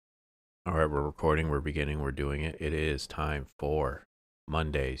All right, we're recording, we're beginning, we're doing it. It is time for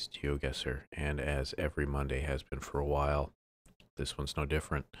Monday's Geoguessr, and as every Monday has been for a while, this one's no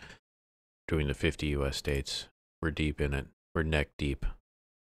different. Doing the 50 U.S. states, we're deep in it. We're neck deep,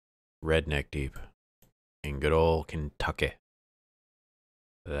 redneck deep, in good old Kentucky.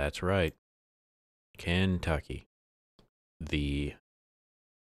 That's right, Kentucky. The,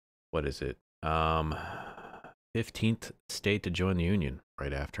 what is it? 15th state to join the Union,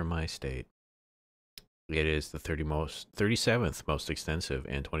 right after my state. It is the 37th most extensive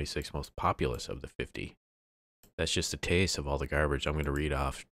and 26th most populous of the 50. That's just a taste of all the garbage I'm going to read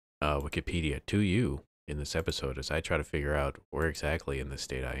off Wikipedia to you in this episode as I try to figure out where exactly in this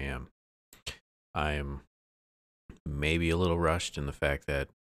state I am. I am maybe a little rushed in the fact that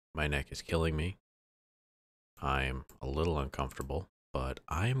my neck is killing me. I am a little uncomfortable, but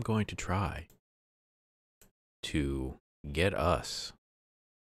I am going to try to get us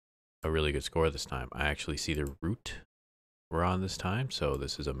a really good score this time. I actually see the route we're on this time, so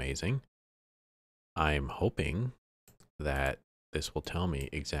this is amazing. I'm hoping that this will tell me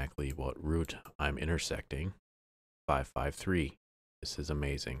exactly what route I'm intersecting. 553. This is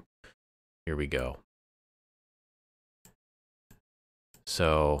amazing. Here we go.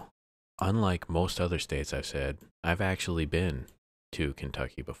 So, unlike most other states I've said, I've actually been to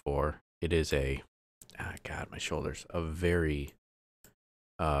Kentucky before. It is God, my shoulders, a very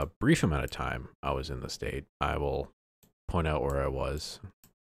brief amount of time I was in the state. I will point out where I was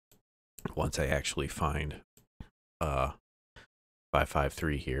once I actually find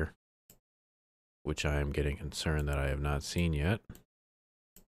 553 here, which I am getting concerned that I have not seen yet,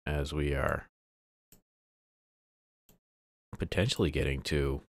 as we are potentially getting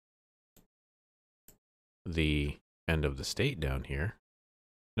to the end of the state down here.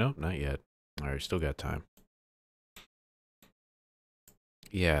 Nope, not yet. All right, still got time.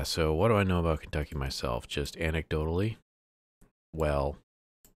 Yeah, so what do I know about Kentucky myself? Just anecdotally? Well,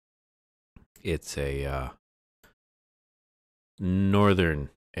 it's a northern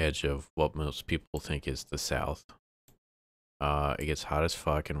edge of what most people think is the South. It gets hot as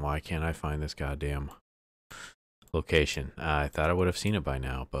fuck, and why can't I find this goddamn location? I thought I would have seen it by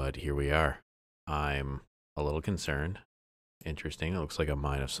now, but here we are. I'm a little concerned. Interesting. It looks like a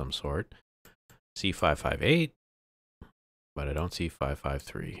mine of some sort. C558, but I don't see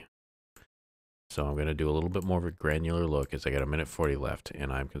 553. So I'm going to do a little bit more of a granular look as I got a minute 40 left,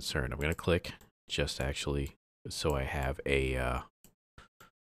 and I'm concerned. I'm going to click just actually so I have a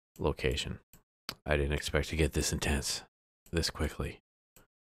location. I didn't expect to get this intense this quickly,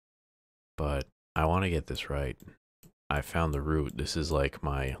 but I want to get this right. I found the route. This is like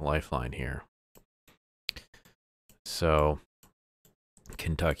my lifeline here. So,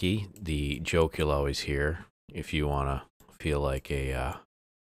 Kentucky, the joke you'll always hear if you want to feel like a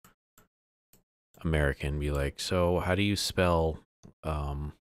American, be like, so how do you spell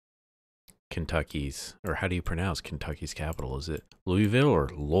Kentucky's, or how do you pronounce Kentucky's capital? Is it Louisville or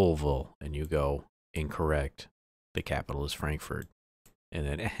Louisville? And you go, incorrect. The capital is Frankfurt. And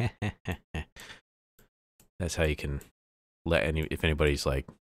then that's how you can if anybody's like,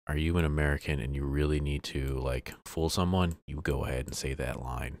 are you an American and you really need to like fool someone, you go ahead and say that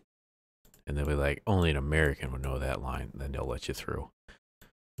line. And they'll be like, only an American would know that line. Then they'll let you through.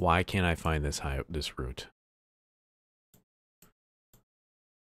 Why can't I find this route?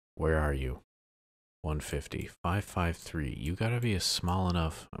 Where are you? 150, 553. You gotta be a small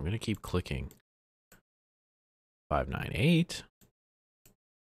enough. I'm gonna keep clicking. 598.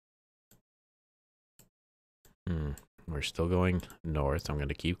 We're still going north. I'm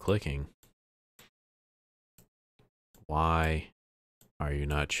gonna keep clicking. Why are you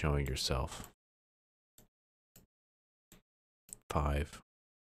not showing yourself? 5,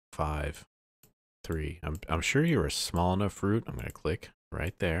 5, 3. I'm sure you're a small enough route. I'm gonna click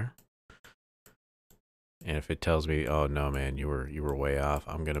right there. And if it tells me, oh no man, you were way off,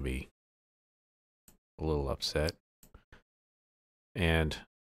 I'm gonna be a little upset. And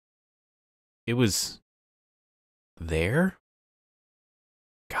it was there?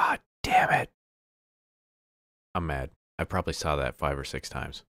 God damn it. I'm mad. I probably saw that 5 or 6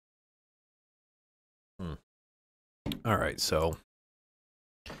 times. All right, so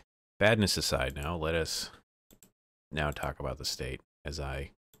badness aside now, let us now talk about the state as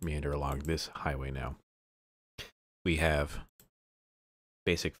I meander along this highway now. We have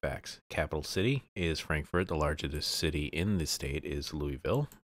basic facts. Capital city is Frankfurt. The largest city in the state is Louisville.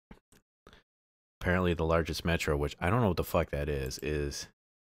 Apparently the largest metro, which I don't know what the fuck that is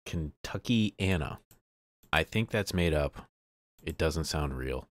Kentuckiana. I think that's made up. It doesn't sound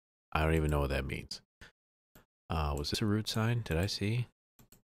real. I don't even know what that means. Was this a route sign? Did I see?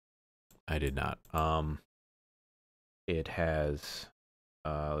 I did not. It has,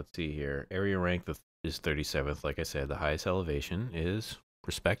 let's see here. Area rank is 37th. Like I said, the highest elevation is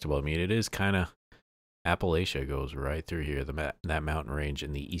respectable. I mean, it is kind of Appalachia goes right through here. That mountain range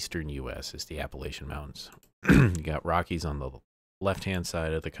in the eastern U.S. is the Appalachian Mountains. You got Rockies on the left-hand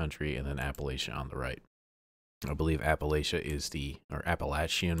side of the country, and then Appalachia on the right. I believe Appalachia or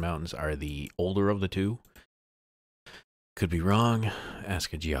Appalachian Mountains are the older of the two. Could be wrong.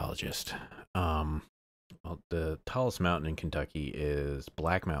 Ask a geologist. Well, the tallest mountain in Kentucky is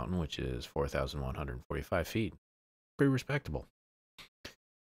Black Mountain, which is 4,145 feet. Pretty respectable.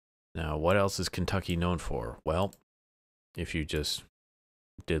 Now, what else is Kentucky known for? Well, if you just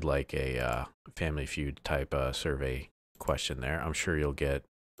did like a Family Feud type survey question there, I'm sure you'll get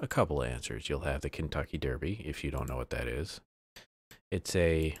a couple of answers. You'll have the Kentucky Derby, if you don't know what that is. It's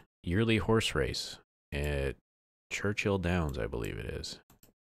a yearly horse race at Churchill Downs, I believe it is,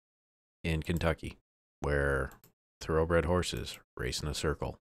 in Kentucky, where thoroughbred horses race in a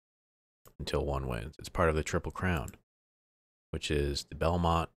circle until one wins. It's part of the Triple Crown, which is the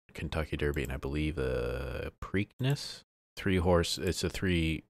Belmont, Kentucky Derby, and I believe the Preakness. It's a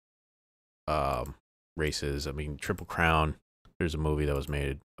three races. I mean, Triple Crown, there's a movie that was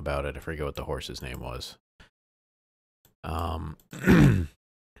made about it. I forget what the horse's name was.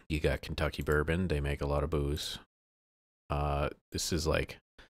 You got Kentucky Bourbon. They make a lot of booze. This is like,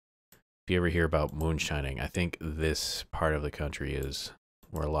 if you ever hear about moonshining, I think this part of the country is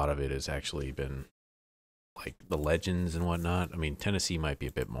where a lot of it has actually been like the legends and whatnot. I mean, Tennessee might be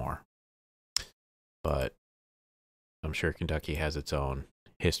a bit more, but I'm sure Kentucky has its own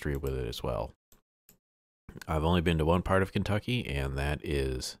history with it as well. I've only been to one part of Kentucky, and that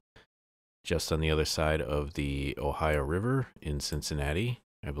is just on the other side of the Ohio River in Cincinnati.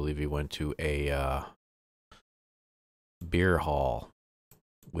 I believe we went to a beer hall,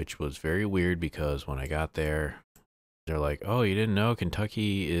 which was very weird because when I got there, they're like, oh, you didn't know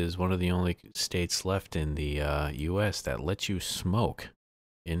Kentucky is one of the only states left in the U.S. that lets you smoke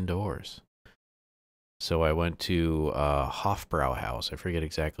indoors. So I went to Hofbrauhaus. I forget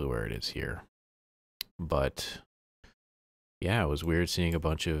exactly where it is here. But yeah, it was weird seeing a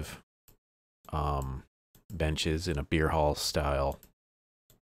bunch of benches in a beer hall style.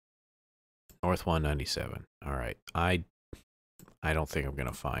 North 197. All right. I don't think I'm going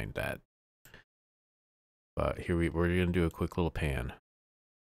to find that. But here we're going to do a quick little pan.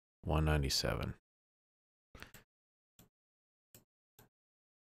 197.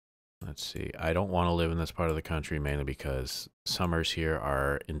 Let's see. I don't want to live in this part of the country mainly because summers here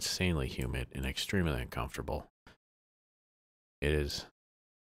are insanely humid and extremely uncomfortable. It is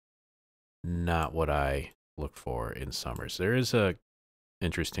not what I look for in summers. There is a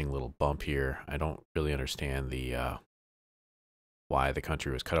interesting little bump here. I don't really understand the why the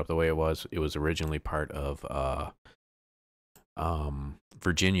country was cut up the way it was. It was originally part of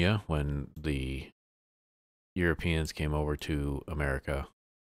Virginia when the Europeans came over to America.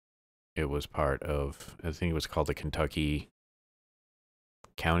 It was part of, I think it was called the Kentucky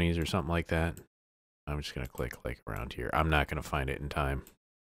counties or something like that. I'm just going to click like around here. I'm not going to find it in time.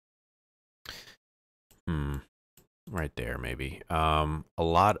 Right there, maybe. A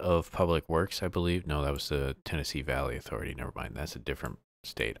lot of public works, I believe. No, that was the Tennessee Valley Authority. Never mind. That's a different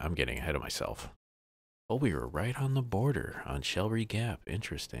state. I'm getting ahead of myself. Oh, we were right on the border on Shelby Gap.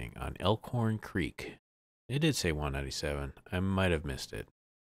 Interesting. On Elkhorn Creek. It did say 197. I might have missed it,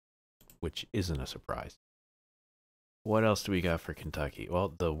 which isn't a surprise. What else do we got for Kentucky?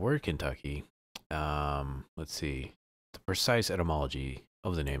 Well, the word Kentucky, let's see. The precise etymology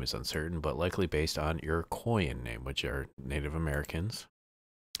of the name is uncertain, but likely based on Iroquoian name, which are Native Americans,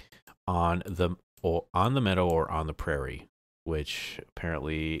 on the meadow or on the prairie, which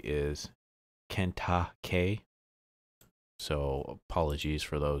apparently is Kentucky. So apologies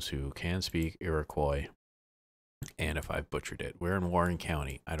for those who can speak Iroquois, and if I've butchered it. We're in Warren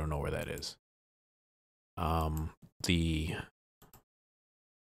County. I don't know where that is. At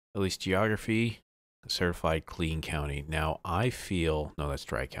least geography, certified clean county. Now I feel, no, that's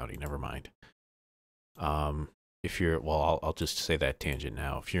dry county. Never mind. If you're, well, I'll just say that tangent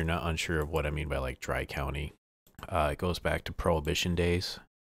now. If you're not unsure of what I mean by like dry county, it goes back to Prohibition days,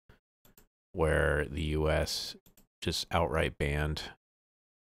 where the U.S. just outright banned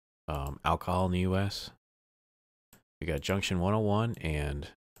alcohol in the U.S. We got Junction 101 and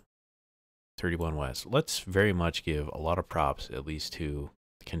 31 West. Let's very much give a lot of props, at least to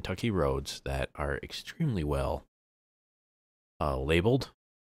Kentucky roads that are extremely well labeled.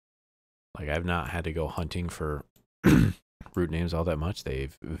 Like, I've not had to go hunting for route names all that much.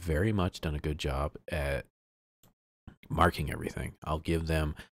 They've very much done a good job at marking everything. I'll give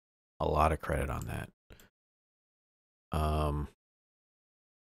them A lot of credit on that. Well,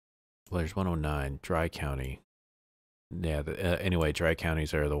 there's 109, Dry County. Yeah, anyway, dry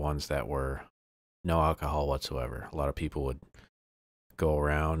counties are the ones that were no alcohol whatsoever. A lot of people would go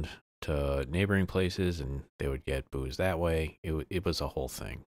around to neighboring places and they would get booze that way. It was a whole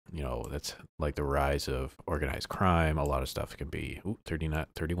thing. You know, that's like the rise of organized crime. A lot of stuff can be,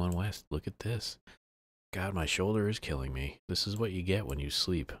 31 West. Look at this. God, my shoulder is killing me. This is what you get when you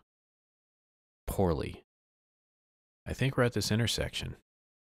sleep poorly. I think we're at this intersection.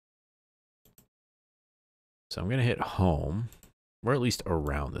 So I'm going to hit home. We're at least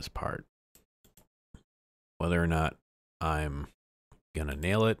around this part. Whether or not I'm going to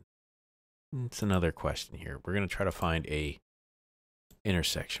nail it, it's another question here. We're going to try to find a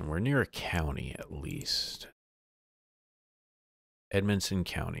intersection. We're near a county at least. Edmonson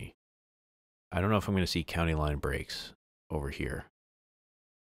County. I don't know if I'm going to see county line breaks over here.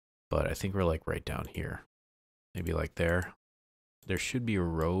 But I think we're like right down here. Maybe like there. There should be a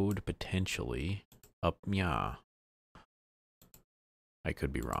road potentially up. Yeah. I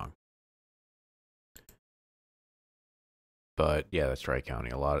could be wrong. But yeah, that's dry county.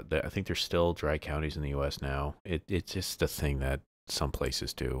 A lot of I think there's still dry counties in the US now. It's just a thing that some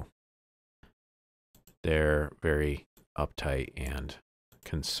places do. They're very uptight and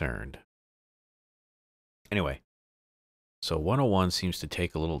concerned. Anyway, so 101 seems to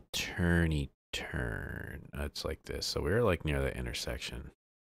take a little turny turn. It's like this. So we're like near the intersection.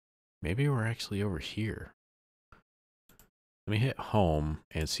 Maybe we're actually over here. Let me hit home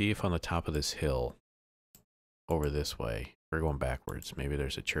and see if on the top of this hill over this way, we're going backwards. Maybe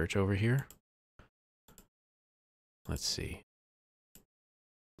there's a church over here. Let's see.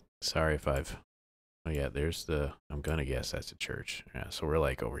 Sorry if I've... Oh yeah, there's the... I'm gonna guess that's a church. Yeah, so we're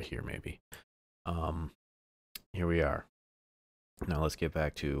like over here maybe. Here we are. Now let's get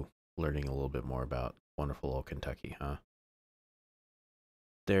back to learning a little bit more about wonderful old Kentucky, huh?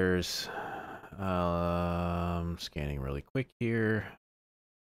 There's... scanning really quick here.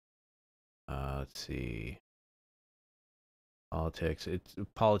 Let's see. Politics. It's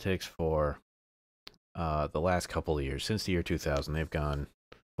politics for the last couple of years. Since the year 2000, they've gone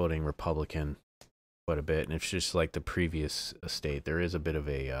voting Republican quite a bit. And it's just like the previous state. There is a bit of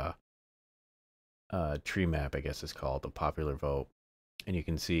a tree map, I guess it's called, the popular vote. And you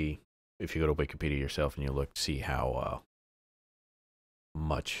can see, if you go to Wikipedia yourself and you look, see how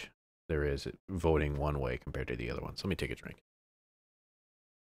much there is voting one way compared to the other one. So let me take a drink.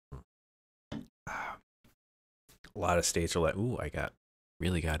 A lot of states are like, ooh, I got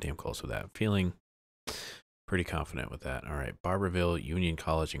really goddamn close with that. I'm feeling pretty confident with that. All right, Barberville, Union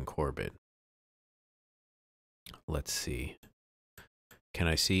College, and Corbett. Let's see. Can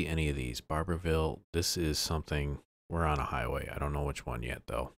I see any of these? Barberville, this is something, we're on a highway. I don't know which one yet,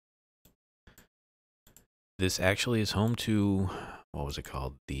 though. This actually is home to, what was it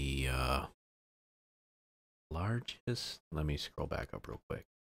called? The largest, let me scroll back up real quick.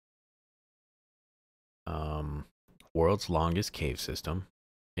 World's longest cave system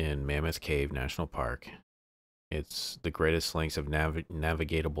in Mammoth Cave National Park. It's the greatest lengths of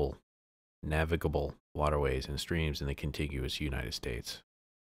navigable waterways and streams in the contiguous United States.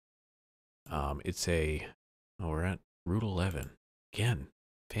 It's a, we're at Route 11. Again,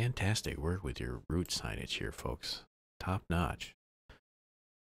 fantastic work with your route signage here, folks. Top notch.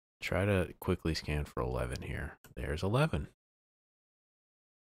 Try to quickly scan for 11 here. There's 11.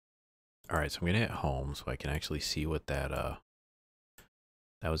 All right, so I'm going to hit home so I can actually see what that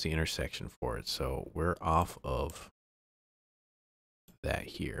was the intersection for it. So we're off of that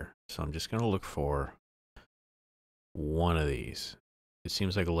here. So I'm just going to look for one of these. It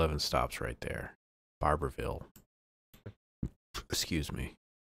seems like 11 stops right there. Barberville. Excuse me.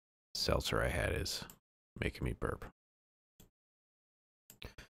 Seltzer I had is making me burp.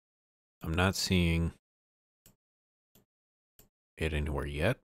 I'm not seeing it anywhere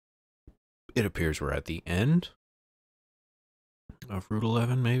yet. It appears we're at the end of Route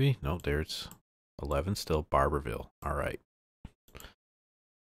 11, maybe? No, there's 11 still. Barberville. All right.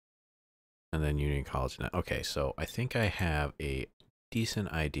 And then Union College. Okay, so I think I have a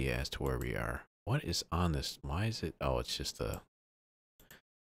decent idea as to where we are. What is on this? Why is it? Oh, it's just the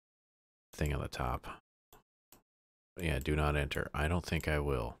thing on the top. Yeah, do not enter. I don't think I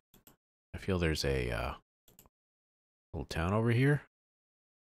will. I feel there's a little town over here.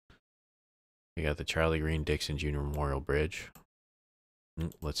 We got the Charlie Green Dixon Jr. Memorial Bridge.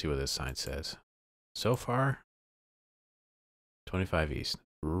 Let's see what this sign says. So far, 25 East.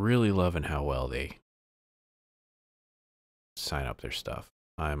 Really loving how well they sign up their stuff.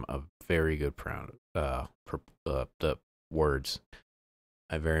 I'm a very good the words.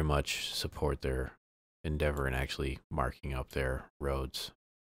 I very much support their endeavor in actually marking up their roads.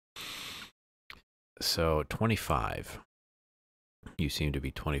 So 25. You seem to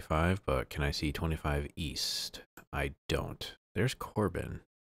be 25, but can I see 25 east? I don't. There's Corbin.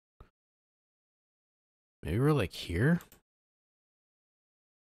 Maybe we're like here?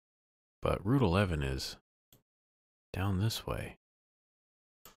 But Route 11 is down this way.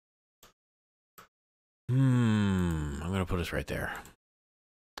 I'm going to put us right there.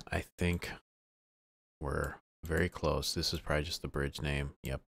 I think we're very close. This is probably just the bridge name.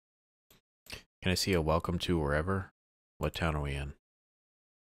 Yep. Can I see a welcome to wherever? What town are we in?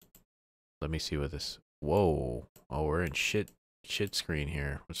 Let me see what this... Whoa. Oh, we're in shit screen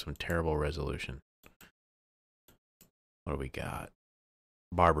here with some terrible resolution. What do we got?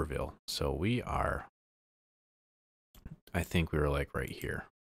 Barberville. So we are... I think we were like right here.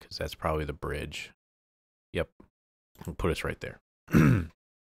 Because that's probably the bridge. Yep. We'll put us right there.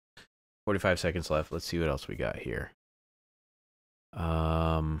 45 seconds left. Let's see what else we got here.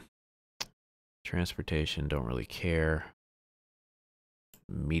 Transportation, don't really care.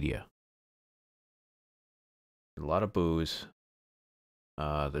 Media. A lot of booze.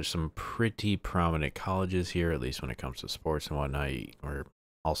 There's some pretty prominent colleges here, at least when it comes to sports and whatnot, or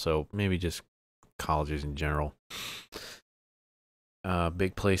also maybe just colleges in general.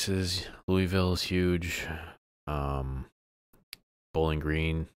 Big places. Louisville is huge. Bowling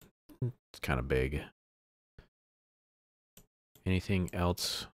Green, it's kind of big. Anything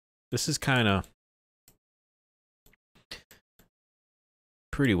else? This is kind of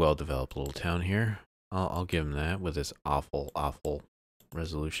pretty well developed little town here. I'll give them that with this awful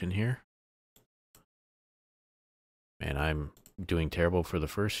resolution here. Man, I'm doing terrible for the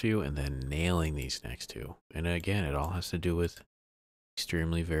first few and then nailing these next two. And again, it all has to do with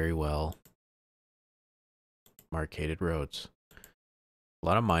extremely very well marketed roads. A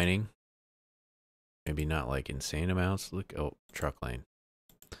lot of mining. Maybe not like insane amounts. Look, oh, truck lane.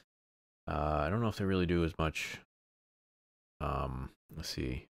 I don't know if they really do as much. Let's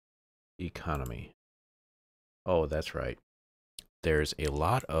see. Economy. Oh, that's right. There's a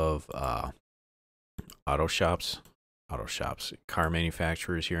lot of auto shops, car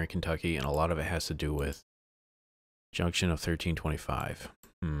manufacturers here in Kentucky, and a lot of it has to do with junction of 1325.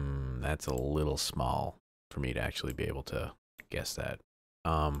 That's a little small for me to actually be able to guess that.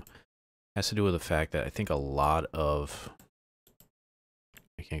 Has to do with the fact that I think a lot of...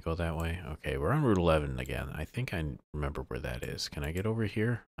 I can't go that way. Okay, we're on Route 11 again. I think I remember where that is. Can I get over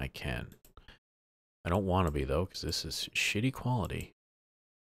here? I can. I don't want to be, though, because this is shitty quality.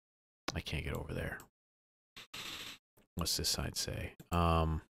 I can't get over there. What's this side say?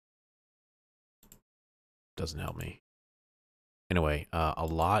 Doesn't help me. Anyway, a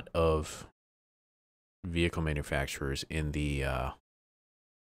lot of vehicle manufacturers in the...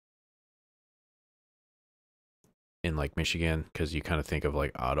 in like Michigan, because you kind of think of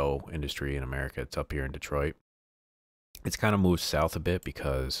like auto industry in America. It's up here in Detroit. It's kind of moved south a bit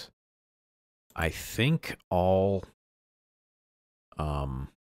because I think all what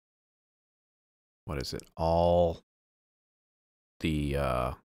is it? All the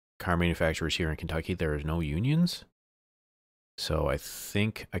car manufacturers here in Kentucky, there is no unions. So I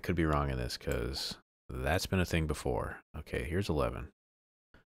think I could be wrong in this because that's been a thing before. Okay, here's 11.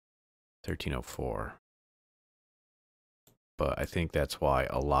 1304. But I think that's why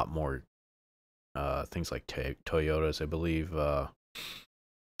a lot more things like Toyotas, I believe,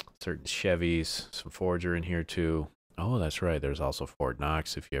 certain Chevys, some Fords are in here too. Oh, that's right. There's also Fort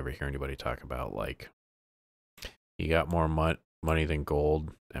Knox. If you ever hear anybody talk about, like, you got more money than gold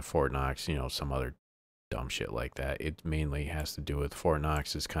at Fort Knox, you know, some other dumb shit like that. It mainly has to do with Fort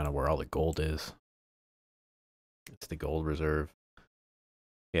Knox is kind of where all the gold is. It's the gold reserve.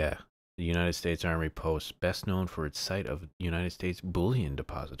 Yeah. The United States Army Post, best known for its site of United States Bullion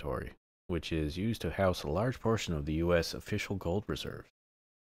Depository, which is used to house a large portion of the U.S. official gold reserve.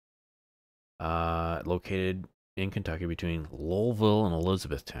 Located in Kentucky between Louisville and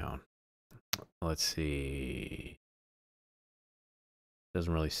Elizabethtown. Let's see.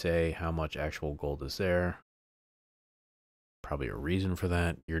 Doesn't really say how much actual gold is there. Probably a reason for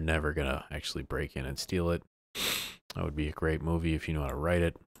that. You're never going to actually break in and steal it. That would be a great movie if you know how to write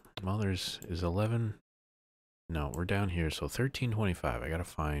it. Well, is 11. No, we're down here. So 1325. I got to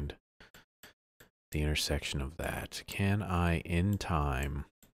find the intersection of that. Can I, in time,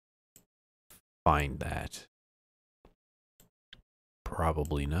 find that?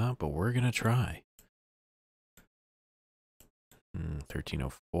 Probably not, but we're going to try.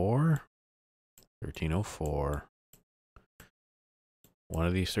 1304. 1304. One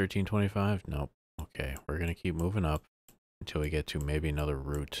of these 1325? Nope. Okay, we're going to keep moving up. until we get to maybe another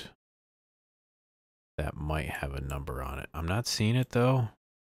route that might have a number on it. I'm not seeing it though.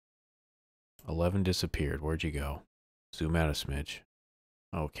 11 disappeared. Where'd you go? Zoom out a smidge.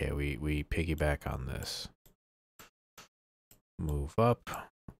 Okay, we piggyback on this. Move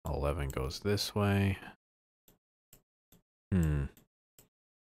up. 11 goes this way. I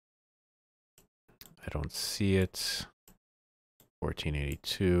don't see it.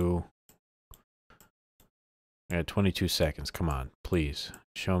 1482. I got 22 seconds. Come on, please.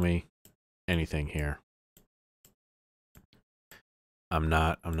 Show me anything here. I'm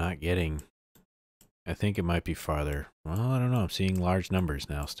not getting. I think it might be farther. Well, I don't know. I'm seeing large numbers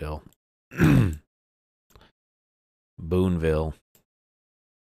now still. Boonville.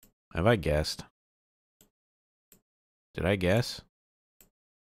 Have I guessed? Did I guess?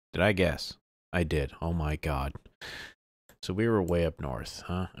 Did I guess? I did. Oh my god. So we were way up north,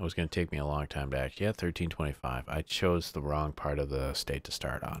 huh? It was going to take me a long time to act. Yeah, 1325. I chose the wrong part of the state to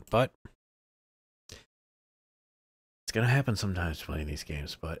start on. But it's going to happen sometimes playing these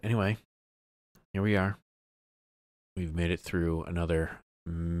games. But anyway, here we are. We've made it through another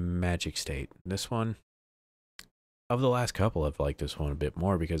magic state. This one, of the last couple, I've liked this one a bit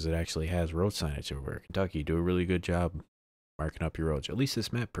more because it actually has road signage over. Kentucky, you do a really good job marking up your roads. At least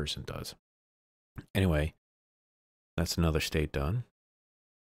this map person does. Anyway, that's another state done.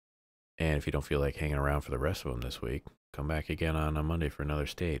 And if you don't feel like hanging around for the rest of them this week, come back again on a Monday for another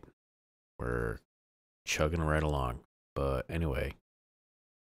state. We're chugging right along. But anyway,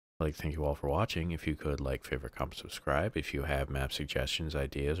 I'd like to thank you all for watching. If you could like, favorite, comment, subscribe. If you have map suggestions,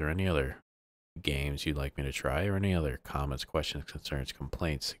 ideas, or any other games you'd like me to try, or any other comments, questions, concerns,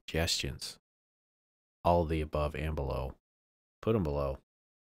 complaints, suggestions, all of the above and below, put them below.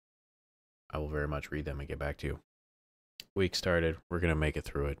 I will very much read them and get back to you. Week started. We're going to make it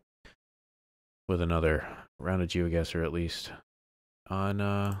through it with another round of Geoguessr at least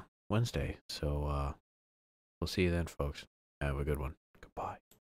on Wednesday. So we'll see you then, folks. Have a good one.